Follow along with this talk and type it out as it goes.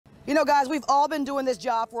You know, guys, we've all been doing this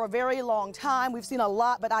job for a very long time. We've seen a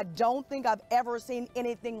lot, but I don't think I've ever seen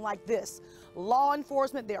anything like this. Law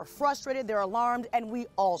enforcement, they're frustrated, they're alarmed, and we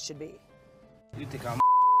all should be. You think I'm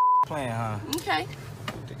playing, huh? Okay.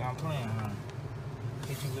 You think I'm playing, huh?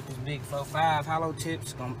 Hit you with this big 4-5 hollow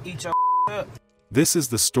tips, gonna eat your up. This is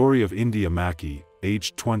the story of India Mackey,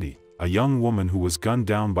 aged 20, a young woman who was gunned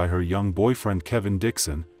down by her young boyfriend Kevin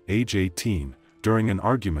Dixon, age 18, during an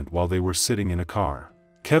argument while they were sitting in a car.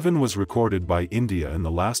 Kevin was recorded by India in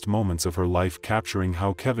the last moments of her life, capturing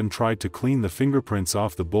how Kevin tried to clean the fingerprints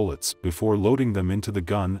off the bullets before loading them into the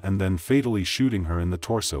gun and then fatally shooting her in the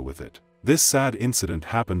torso with it. This sad incident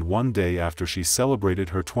happened one day after she celebrated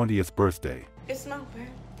her 20th birthday. It's my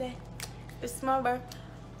birthday. It's my birthday.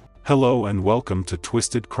 Hello and welcome to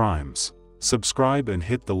Twisted Crimes. Subscribe and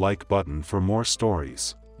hit the like button for more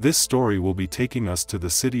stories. This story will be taking us to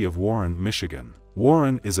the city of Warren, Michigan.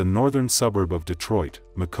 Warren is a northern suburb of Detroit,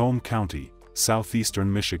 Macomb County,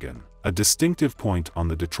 southeastern Michigan. A distinctive point on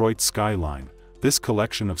the Detroit skyline, this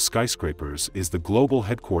collection of skyscrapers is the global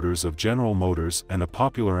headquarters of General Motors and a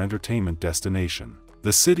popular entertainment destination.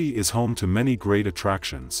 The city is home to many great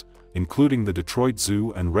attractions, including the Detroit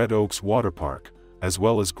Zoo and Red Oaks Water Park, as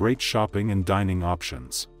well as great shopping and dining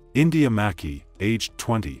options. India Mackey, aged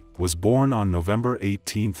 20, was born on November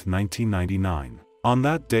 18, 1999. On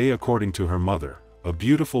that day, according to her mother, a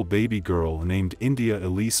beautiful baby girl named India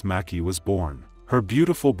Elise Mackey was born. Her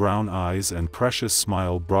beautiful brown eyes and precious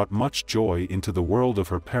smile brought much joy into the world of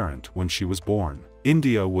her parent when she was born.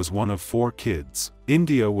 India was one of 4 kids.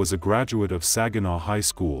 India was a graduate of Saginaw High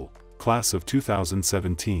School, class of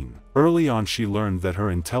 2017. Early on she learned that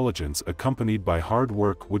her intelligence accompanied by hard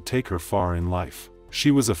work would take her far in life.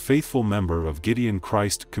 She was a faithful member of Gideon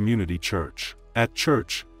Christ Community Church. At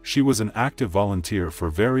church, she was an active volunteer for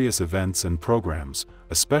various events and programs,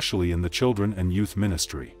 especially in the children and youth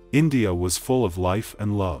ministry. India was full of life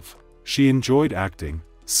and love. She enjoyed acting,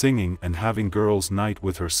 singing, and having girls' night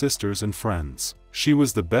with her sisters and friends. She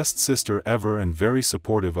was the best sister ever and very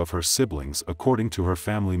supportive of her siblings, according to her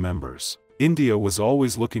family members. India was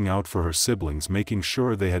always looking out for her siblings, making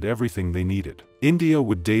sure they had everything they needed. India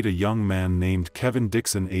would date a young man named Kevin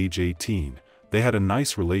Dixon, age 18. They had a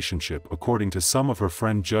nice relationship, according to some of her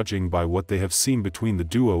friends, judging by what they have seen between the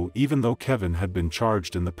duo, even though Kevin had been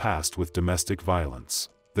charged in the past with domestic violence.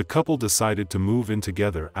 The couple decided to move in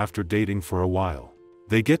together after dating for a while.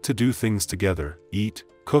 They get to do things together, eat,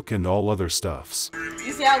 cook, and all other stuffs.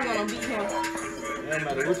 You see, I was gonna beat him. No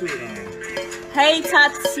matter what you doing. Hey,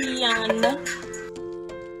 Tatiana.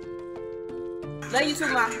 Love you too,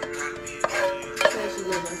 Ma. Said she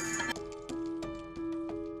loved us.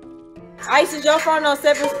 Ice, is your phone on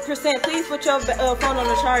 7%? Please put your phone on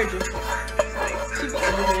the charger.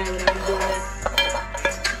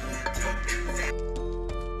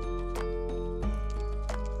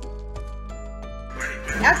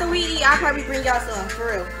 After we eat, I'll probably bring y'all some, for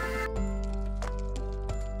real.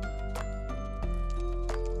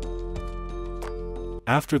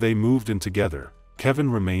 After they moved in together,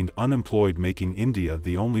 Kevin remained unemployed, making India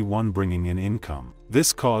the only one bringing in income.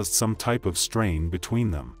 This caused some type of strain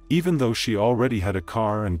between them. Even though she already had a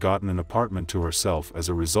car and gotten an apartment to herself as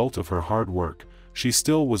a result of her hard work, she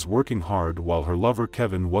still was working hard while her lover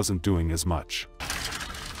Kevin wasn't doing as much.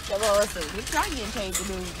 Come on, listen, we try getting paid to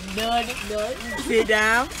do none. Sit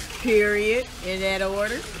down, period, in that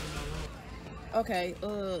order. Okay,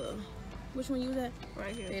 which one you was at?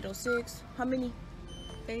 Right here. 806. How many?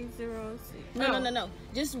 806. No.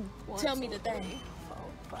 Just tell me the thing.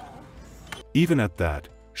 4, 5. Even at that,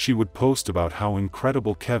 she would post about how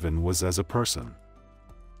incredible Kevin was as a person.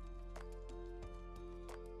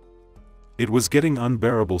 It was getting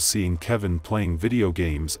unbearable seeing Kevin playing video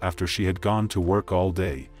games after she had gone to work all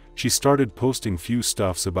day. She started posting few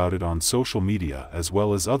stuffs about it on social media, as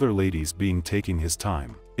well as other ladies being taking his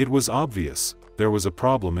time. It was obvious there was a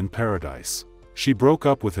problem in paradise. She broke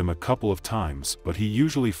up with him a couple of times, but he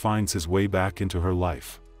usually finds his way back into her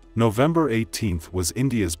life. November 18th was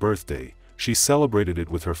India's birthday. She celebrated it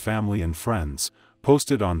with her family and friends,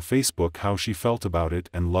 posted on Facebook how she felt about it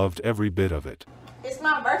and loved every bit of it. It's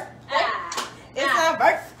my birthday. It's my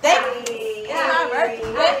birthday. It's my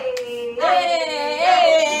birthday.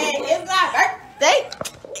 It's my birthday.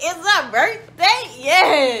 It's my birthday.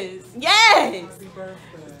 Yes. Yes.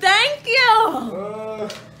 Thank you.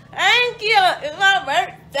 Thank you. It's my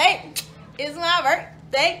birthday. It's my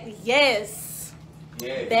birthday. Yes.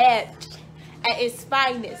 Yeah. That at its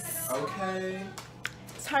finest. Okay.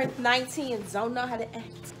 Turned 19 and don't know how to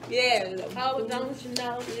act. Yeah. Oh, don't you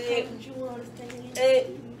know? Yeah. What you understand?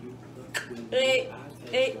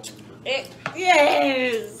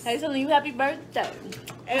 Yes. Hey, telling you happy birthday.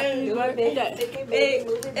 Happy birthday.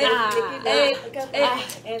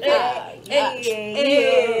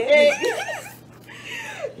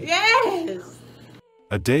 Yes.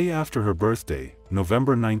 A day after her birthday,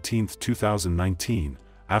 November 19, 2019,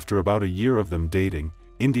 after about a year of them dating,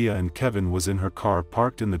 India and Kevin was in her car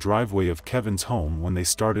parked in the driveway of Kevin's home when they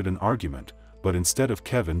started an argument, but instead of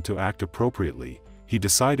Kevin to act appropriately, he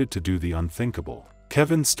decided to do the unthinkable.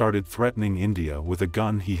 Kevin started threatening India with a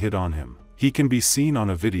gun he hid on him. He can be seen on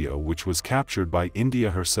a video which was captured by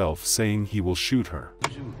India herself saying he will shoot her.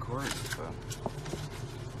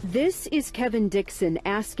 This is Kevin Dixon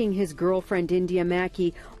asking his girlfriend India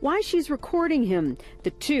Mackey why she's recording him.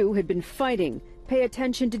 The two had been fighting. Pay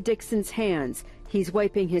attention to Dixon's hands. He's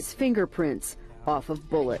wiping his fingerprints off of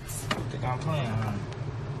bullets. I think I'm playing, huh?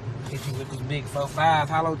 Hit you with this big 4.5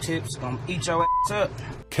 hollow tips, gonna eat your ass up.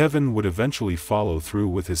 Kevin would eventually follow through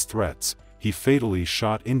with his threats. He fatally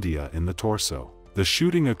shot India in the torso. The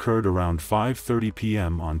shooting occurred around 5:30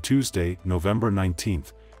 p.m. on Tuesday, November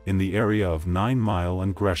 19th, in the area of 9 Mile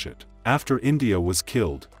and Gresham. After India was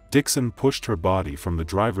killed, Dixon pushed her body from the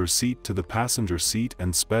driver's seat to the passenger seat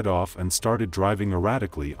and sped off and started driving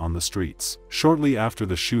erratically on the streets. Shortly after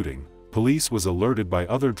the shooting, police was alerted by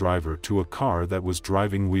other driver to a car that was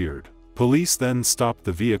driving weird. Police then stopped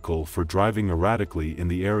the vehicle for driving erratically in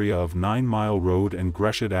the area of 9 Mile Road and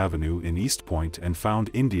Gresham Avenue in East Point and found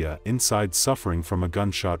India inside suffering from a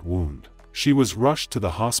gunshot wound. She was rushed to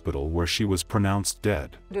the hospital where she was pronounced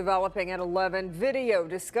dead. Developing at 11, video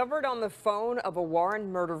discovered on the phone of a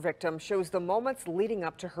Warren murder victim shows the moments leading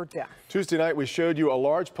up to her death. Tuesday night, we showed you a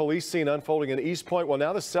large police scene unfolding in East Point. Well,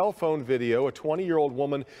 now the cell phone video a 20-year-old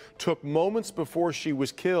woman took moments before she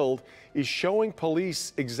was killed is showing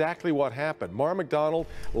police exactly what happened. Mara McDonald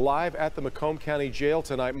live at the Macomb County Jail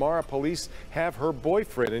tonight. Mara, police have her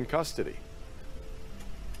boyfriend in custody.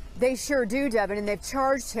 They sure do, Devin, and they've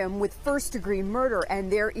charged him with first-degree murder.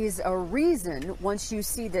 And there is a reason, once you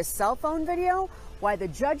see this cell phone video, why the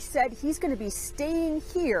judge said he's going to be staying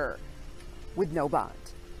here with no bond.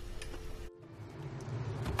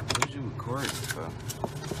 What did you record for?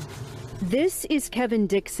 This is Kevin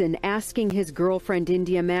Dixon asking his girlfriend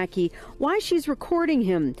India Mackey why she's recording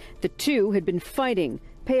him. The two had been fighting.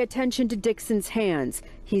 Pay attention to Dixon's hands.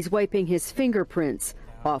 He's wiping his fingerprints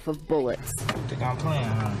off of bullets. I think I'm playing,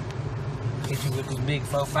 huh? Hit you with this big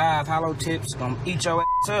 4.5 hollow tips, gonna eat your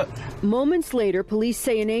ass up. Moments later, police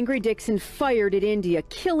say an angry Dixon fired at India,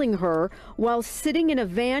 killing her while sitting in a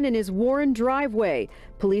van in his Warren driveway.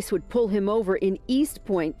 Police would pull him over in East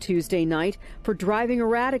Point Tuesday night for driving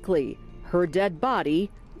erratically. Her dead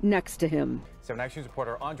body next to him. 7 Action News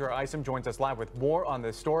reporter Andrea Isom joins us live with more on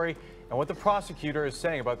this story and what the prosecutor is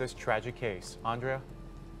saying about this tragic case. Andrea?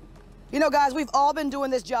 You know, guys, we've all been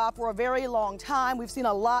doing this job for a very long time. We've seen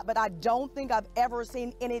a lot, but I don't think I've ever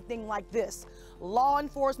seen anything like this. Law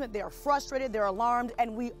enforcement, they're frustrated, they're alarmed,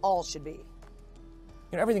 and we all should be.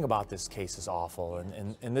 You know, everything about this case is awful,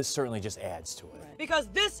 and this certainly just adds to it. Because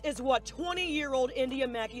this is what 20-year-old India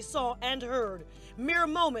Mackey saw and heard mere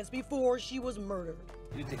moments before she was murdered.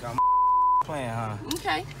 You think I'm playing, huh?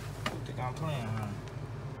 Okay. You think I'm playing, huh?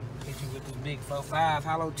 Hit you with this big 4.5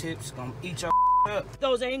 hollow tips, gonna eat your up.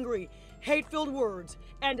 Those angry, hate-filled words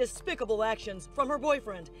and despicable actions from her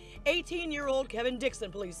boyfriend, 18-year-old Kevin Dixon,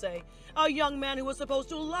 police say, a young man who was supposed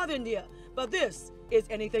to love India, but this is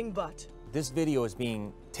anything but. This video is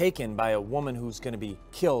being taken by a woman who's going to be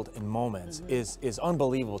killed in moments is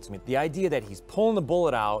unbelievable to me. The idea that he's pulling the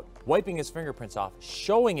bullet out, wiping his fingerprints off,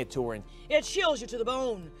 showing it to her. It chills you to the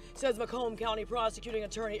bone, says Macomb County prosecuting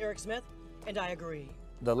attorney Eric Smith, and I agree.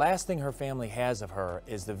 The last thing her family has of her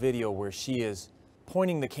is the video where she is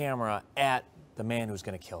pointing the camera at the man who's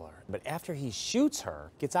going to kill her. But after he shoots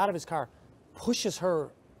her, gets out of his car, pushes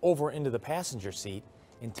her over into the passenger seat,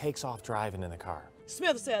 and takes off driving in the car.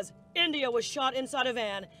 Smith says India was shot inside a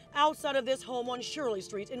van outside of this home on Shirley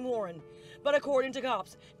Street in Warren. But according to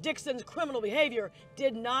cops, Dixon's criminal behavior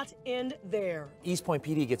did not end there. East Point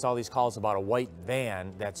PD gets all these calls about a white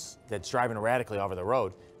van that's driving erratically over the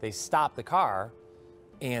road. They stop the car,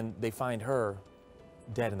 and they find her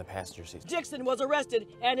dead in the passenger seat. Dixon was arrested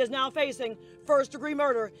and is now facing first-degree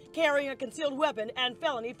murder, carrying a concealed weapon, and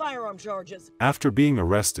felony firearm charges. After being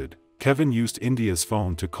arrested, Kevin used India's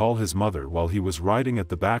phone to call his mother while he was riding at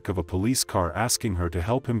the back of a police car asking her to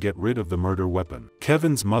help him get rid of the murder weapon.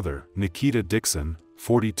 Kevin's mother, Nikita Dixon,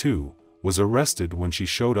 42, was arrested when she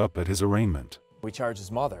showed up at his arraignment. We charge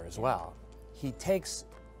his mother as well. He takes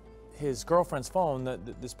his girlfriend's phone,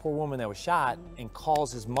 this poor woman that was shot, and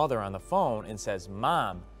calls his mother on the phone and says,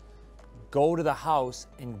 "Mom, go to the house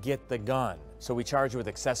and get the gun. So we charge her with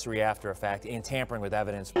accessory after effect and tampering with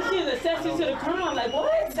evidence. She's accessory to the crime, like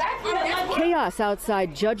what? Exactly. Chaos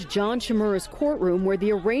outside Judge John Shimura's courtroom where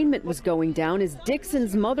the arraignment was going down as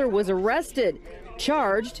Dixon's mother was arrested,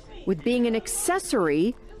 charged with being an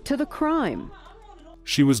accessory to the crime.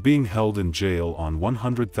 She was being held in jail on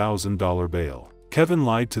 $100,000 bail. Kevin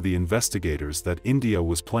lied to the investigators that India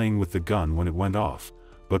was playing with the gun when it went off,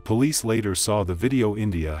 but police later saw the video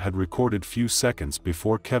India had recorded few seconds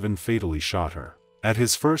before Kevin fatally shot her. At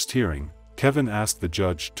his first hearing, Kevin asked the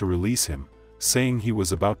judge to release him, saying he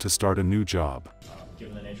was about to start a new job.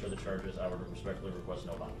 Given the nature of the charges, I would respectfully request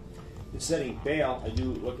no bond. In setting bail, I do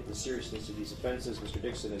look at the seriousness of these offenses. Mr.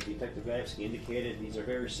 Dixon, as Detective Vavsky indicated, these are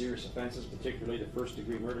very serious offenses, particularly the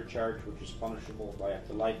first-degree murder charge, which is punishable by up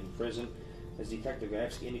to life in prison. As Detective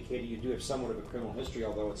Vavsky indicated, you do have somewhat of a criminal history,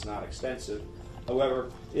 although it's not extensive.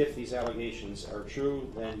 However, if these allegations are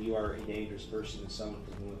true, then you are a dangerous person and someone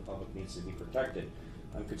from whom the public needs to be protected.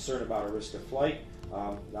 I'm concerned about a risk of flight.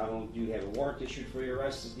 Not only do you have a warrant issued for your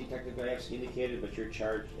arrest, as Detective Vavsky indicated, but you're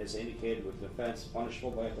charged, as indicated, with an offense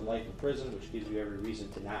punishable by up to life in prison, which gives you every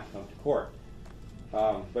reason to not come to court.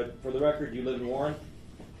 But for the record, you live in Warren?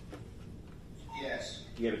 Yes.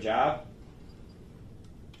 Do you have a job?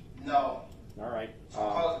 No. All right.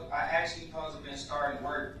 I actually supposed to have been starting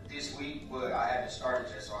work this week, but I haven't started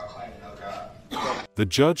yet, so I claimed no job. The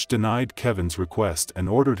judge denied Kevin's request and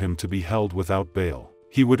ordered him to be held without bail.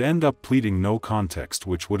 He would end up pleading no contest,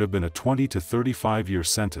 which would have been a 20 to 35-year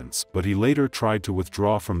sentence, but he later tried to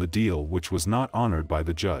withdraw from the deal, which was not honored by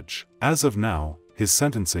the judge. As of now, his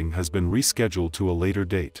sentencing has been rescheduled to a later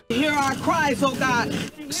date. Hear our cries, oh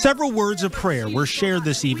God. Several words of prayer were shared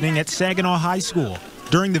this evening at Saginaw High School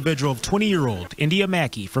during the vigil of 20-year-old India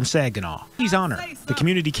Mackey from Saginaw. In his honor, the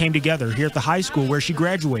community came together here at the high school where she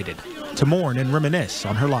graduated to mourn and reminisce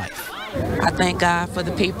on her life. I thank God for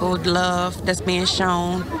the people, the love that's being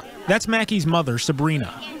shown. That's Mackey's mother, Sabrina,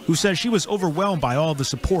 who says she was overwhelmed by all the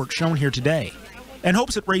support shown here today and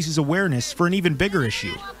hopes it raises awareness for an even bigger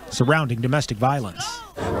issue surrounding domestic violence.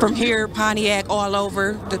 From here, Pontiac, all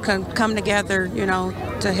over, to come together, you know,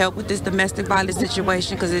 to help with this domestic violence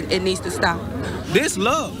situation, because it needs to stop. This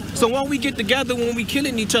love. So when we get together, when we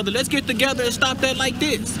killing each other, let's get together and stop that like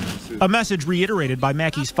this. A message reiterated by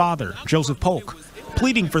Mackey's father, Joseph Polk,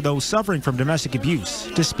 pleading for those suffering from domestic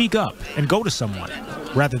abuse to speak up and go to someone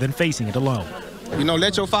rather than facing it alone. You know,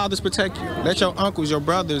 let your fathers protect you. Let your uncles, your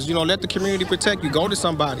brothers, you know, let the community protect you. Go to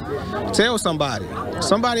somebody. Tell somebody.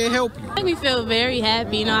 Somebody will help you. It made me feel very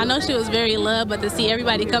happy. You know, I know she was very loved, but to see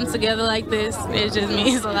everybody come together like this, it just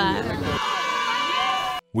means a lot.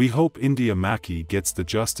 We hope India Mackey gets the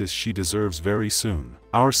justice she deserves very soon.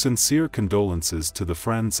 Our sincere condolences to the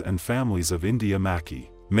friends and families of India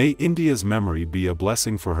Mackey. May India's memory be a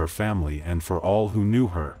blessing for her family and for all who knew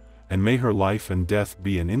her, and may her life and death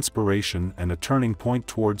be an inspiration and a turning point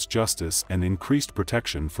towards justice and increased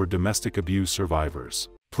protection for domestic abuse survivors.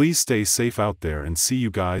 Please stay safe out there and see you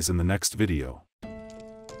guys in the next video.